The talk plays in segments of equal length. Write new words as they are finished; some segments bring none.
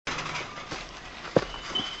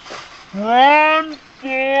Run,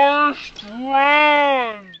 Forrest,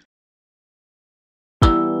 run!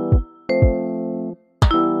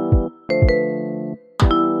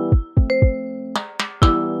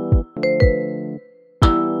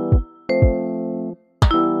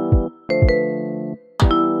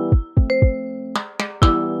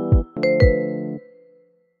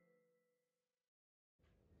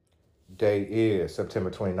 Day is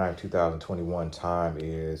September 29th, 2021. Time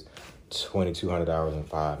is 2200 hours and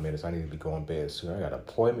 5 minutes. I need to be going to bed soon. I got an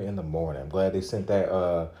appointment in the morning. I'm glad they sent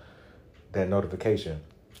that notification.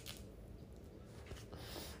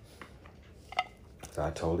 So I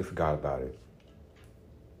totally forgot about it.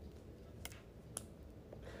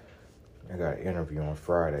 I got an interview on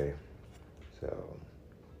Friday. So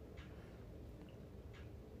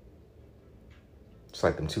it's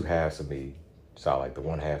like them two halves of me. So like the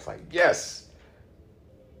one half's like, yes,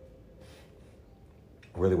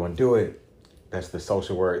 really want to do it. That's the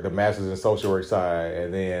social work, the master's in social work side.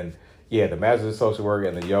 And then, the master's in social work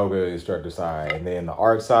and the yoga instructor side. And then the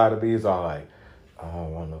art side of me is all like, I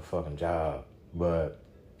don't want no fucking job. But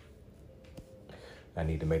I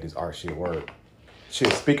need to make this art shit work.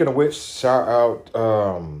 Shit, speaking of which, shout out,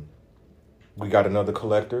 we got another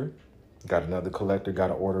collector. Got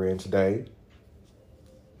an order in today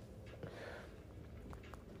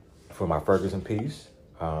for my Ferguson piece.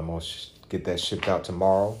 I'm going to get that shipped out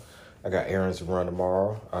tomorrow. I got errands to run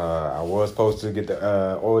tomorrow. I was supposed to get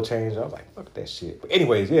the oil change. I was like, fuck that shit. But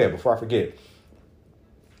anyways, before I forget.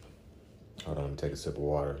 Hold on, let me take a sip of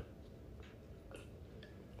water.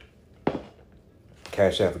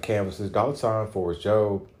 Cash App for canvases, $ Forrest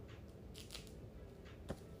Job.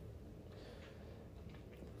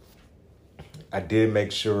 I did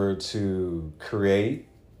make sure to create.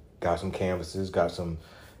 Got some canvases, got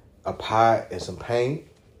a pot and some paint.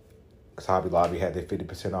 Because Hobby Lobby had their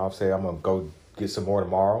 50% off sale. I'm going to go get some more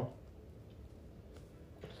tomorrow.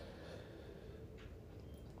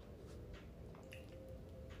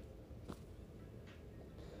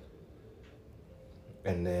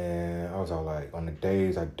 And then I was all like, on the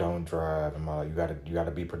days I don't drive, I'm all like, you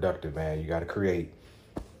gotta be productive, man. You gotta create.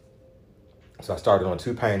 So I started on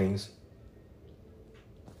 2 paintings.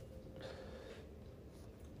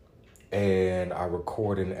 And I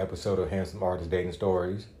recorded an episode of Handsome Artist Dating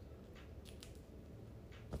Stories.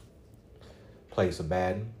 Played some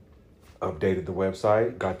Madden. Updated the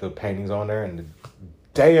website. Got the paintings on there. And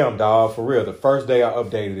damn, dog, for real. The first day I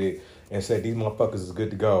updated it and said, these motherfuckers is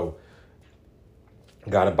good to go.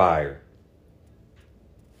 Got a buyer.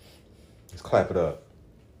 Let's clap it up.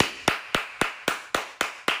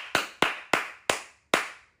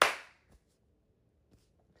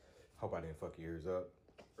 Hope I didn't fuck your ears up.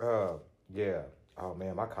 Yeah. Oh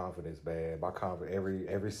man, my confidence bad. My confidence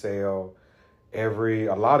every sale, a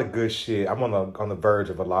lot of good shit. I'm on the verge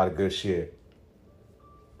of a lot of good shit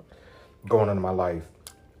going on in my life.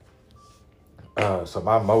 So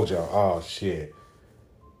my mojo, oh shit.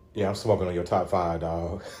 Yeah, I'm smoking on your top 5,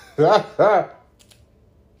 dog.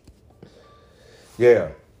 Yeah.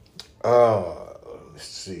 Let's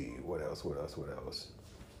see. What else?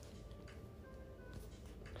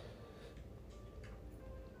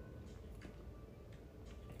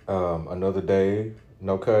 Another day,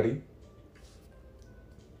 no Cuddy.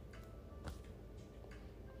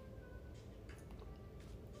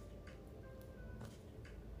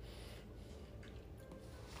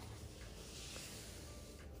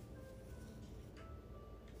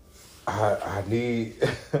 I need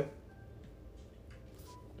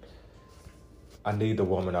I need the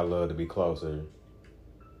woman I love to be closer.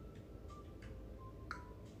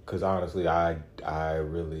 Cause honestly, I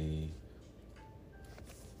really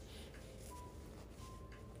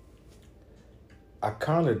I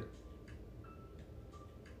kind of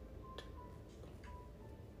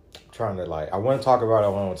trying to I want to talk about it. I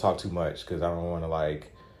don't want to talk too much because I don't want to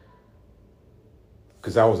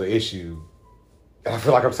because that was an issue. And I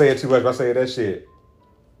feel like I'm saying too much by saying that shit.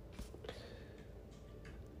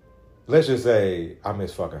 Let's just say I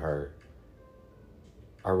miss fucking her.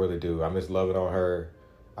 I really do. I miss loving on her.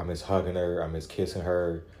 I miss hugging her. I miss kissing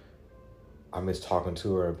her. I miss talking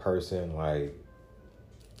to her in person.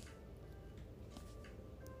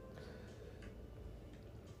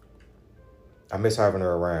 I miss having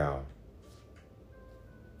her around.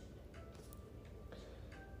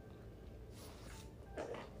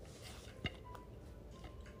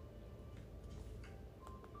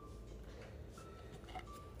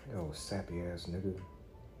 Yo, sappy ass nigga.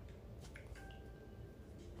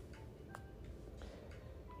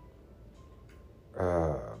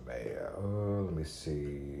 Man. Let me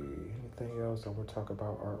see. Anything else I want to talk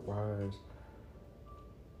about art-wise?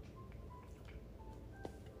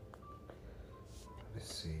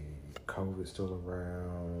 COVID's still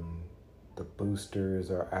around. The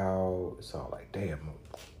boosters are out. It's all like, damn,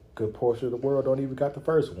 a good portion of the world don't even got the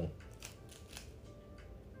first one.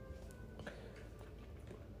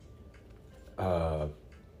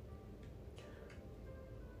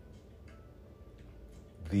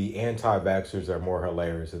 The anti-vaxxers are more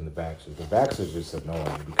hilarious than the vaxxers. The vaxxers are just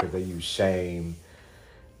annoying because they use shame,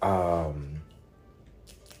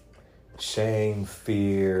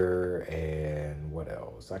 fear, and what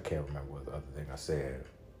else? I can't remember what the other thing I said.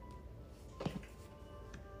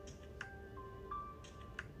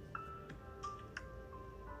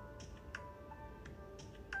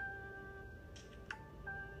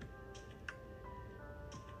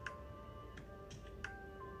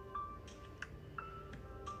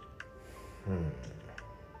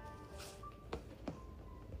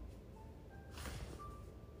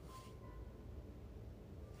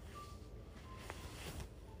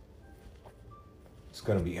 It's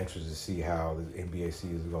going to be interesting to see how the NBA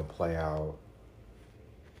season is going to play out.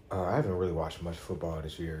 I haven't really watched much football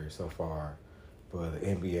this year so far, but the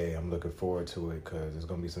NBA, I'm looking forward to it because there's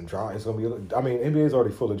going to be some drama. It's going to be, I mean, NBA is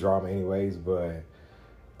already full of drama anyways, but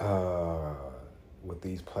with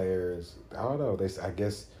these players, I don't know. I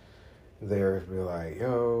guess they're be like,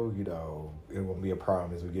 yo, you know, it won't be a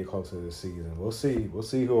problem as we get closer to the season. We'll see. We'll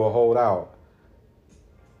see who will hold out.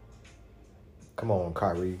 Come on,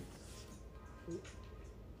 Kyrie.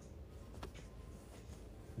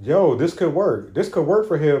 Yo, this could work. This could work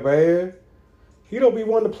for him, man. He don't be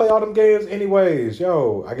wanting to play all them games anyways.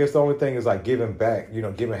 Yo, I guess the only thing is like giving back, you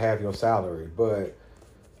know, giving half your salary. But,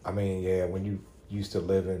 I mean, yeah, when you used to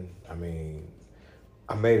living, I mean,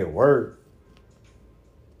 I made it work.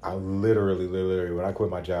 I literally, when I quit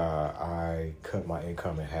my job, I cut my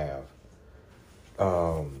income in half.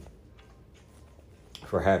 For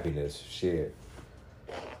happiness, shit.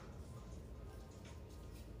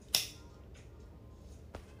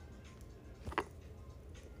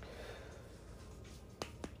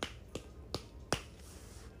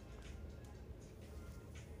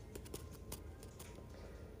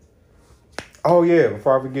 Oh yeah,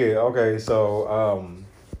 before I forget, okay, so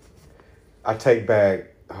I take back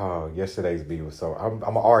yesterday's beat was so I'm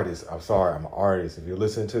an artist. I'm sorry, I'm an artist. If you're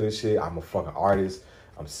listening to this shit, I'm a fucking artist.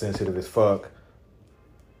 I'm sensitive as fuck.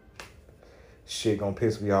 Shit gonna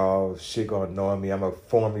piss me off. Shit gonna annoy me. I'm gonna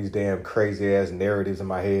form these damn crazy ass narratives in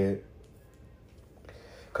my head.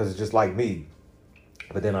 Cause it's just like me.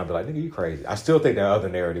 But then I'll be like, nigga, you crazy. I still think that other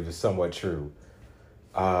narrative is somewhat true.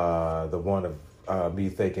 The one of me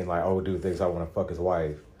thinking like, oh, dude thinks I want to fuck his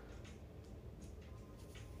wife.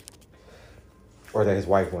 Or that his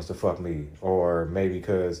wife wants to fuck me. Or maybe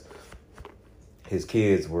because his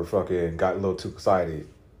kids were fucking, got a little too excited.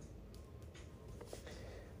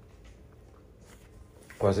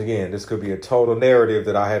 Once again, this could be a total narrative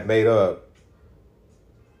that I have made up.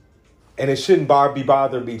 And it shouldn't be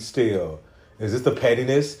bothering me still. Is this the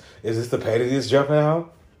pettiness? Is this the pettiness jumping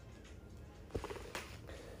out?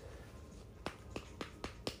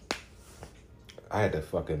 I had to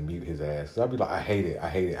fucking mute his ass. I'd be like, I hate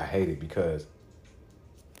it because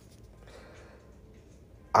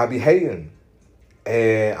I be hating.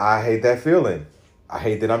 And I hate that feeling. I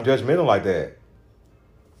hate that I'm judgmental like that.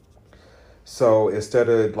 So instead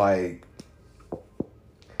of like,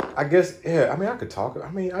 I guess, yeah, I mean, I could talk.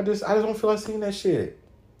 I mean, I just don't feel like seeing that shit.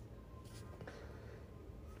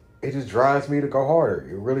 It just drives me to go harder.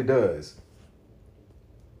 It really does.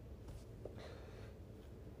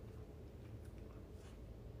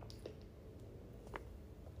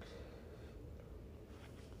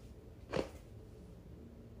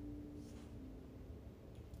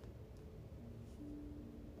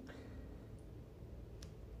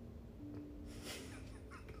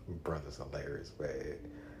 Brother's hilarious, man.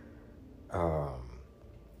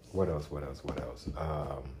 What else?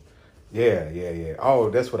 Yeah.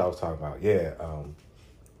 Oh, that's what I was talking about. Yeah.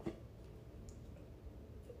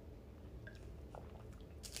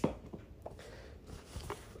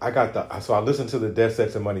 So I listened to the Death,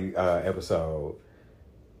 Sex, and Money episode.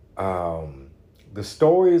 The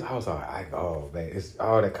stories, I was like, oh man, it's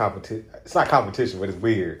all that competition. It's not competition, but it's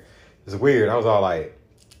weird. It's weird. I was all like,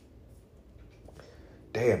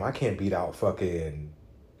 damn, I can't beat out fucking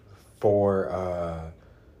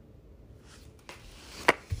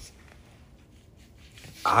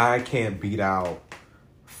I can't beat out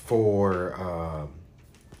four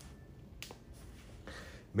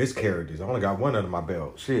miscarriages. I only got one under my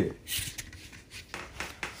belt. Shit.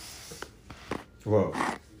 Well,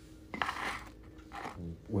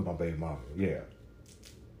 with my baby mama, yeah.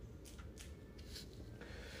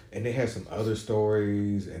 And they had some other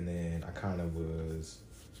stories, and then I kind of was,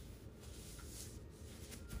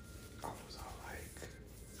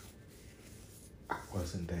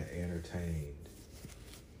 wasn't that entertained.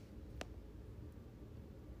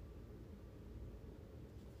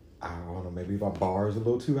 I don't know, maybe my bar is a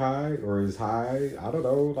little too high or is high. I don't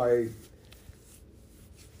know, like.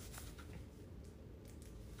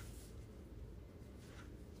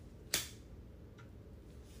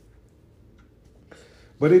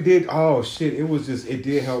 But it did, oh shit, it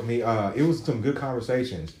did help me. It was some good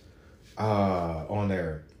conversations on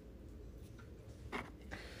there.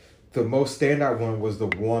 The most standout one was the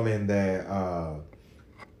woman that,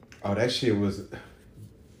 that shit was.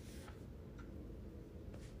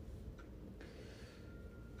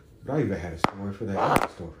 But I even had a story for that. I had a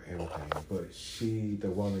story for everything. But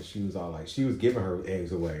the woman, she was all like, she was giving her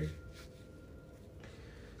eggs away.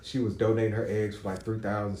 She was donating her eggs for like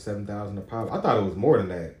 3,000, 7,000 a pop. I thought it was more than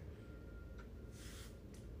that.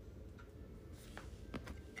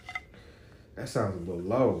 That sounds a little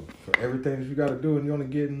low for everything that you got to do, and you're only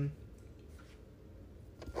getting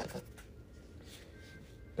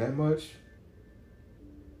that much.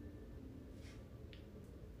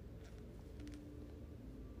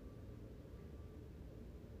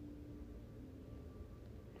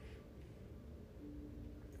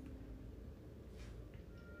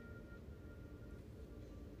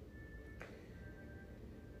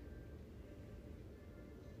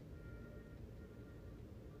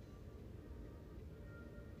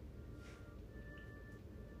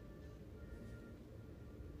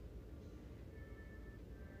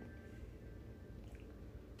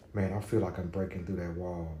 Man, I feel like I'm breaking through that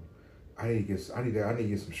wall. I need to get some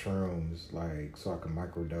shrooms, like, so I can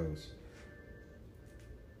microdose.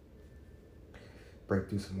 Break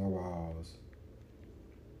through some more walls.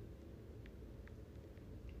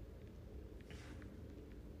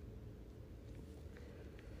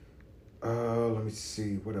 Let me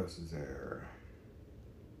see, what else is there?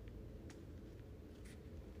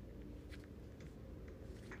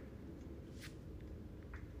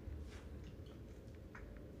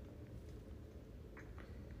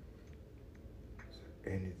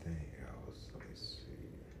 Anything else? Let me see.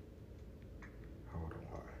 Hold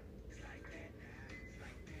on.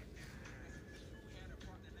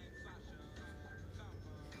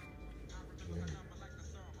 Yeah.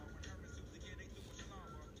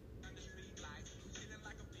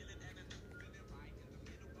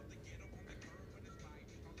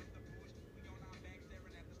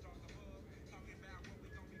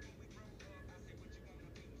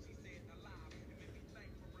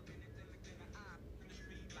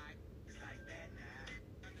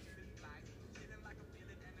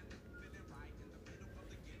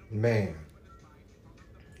 Man,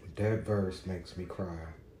 that verse makes me cry.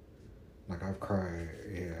 Like I've cried,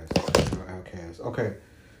 yeah, Outkast. Okay.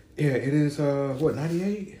 Yeah, it is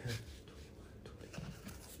 98?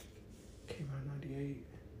 Came out 98.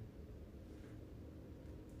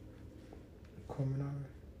 Corminal.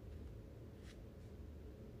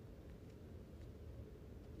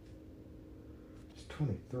 It's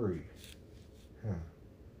 23. Yeah.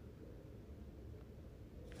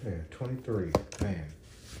 Yeah, 23. Man.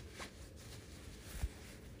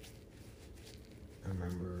 I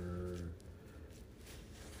remember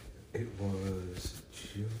it was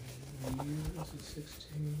June, was it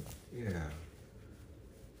 16? Yeah.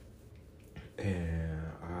 And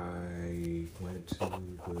I went to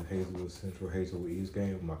the Hazelwood Central Hazelwood East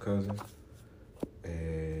game with my cousin.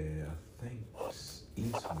 And I think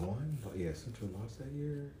East won. Yeah, Central lost that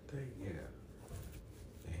year, I think. Yeah.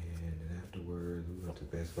 And then afterwards, we went to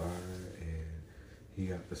Best Buy and he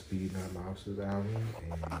got the Speed Not Mobsters album,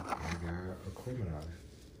 and I got a Criminal.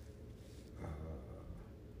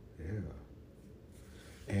 Yeah.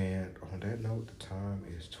 And on that note, the time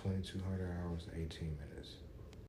is 2,200 hours and 18 minutes.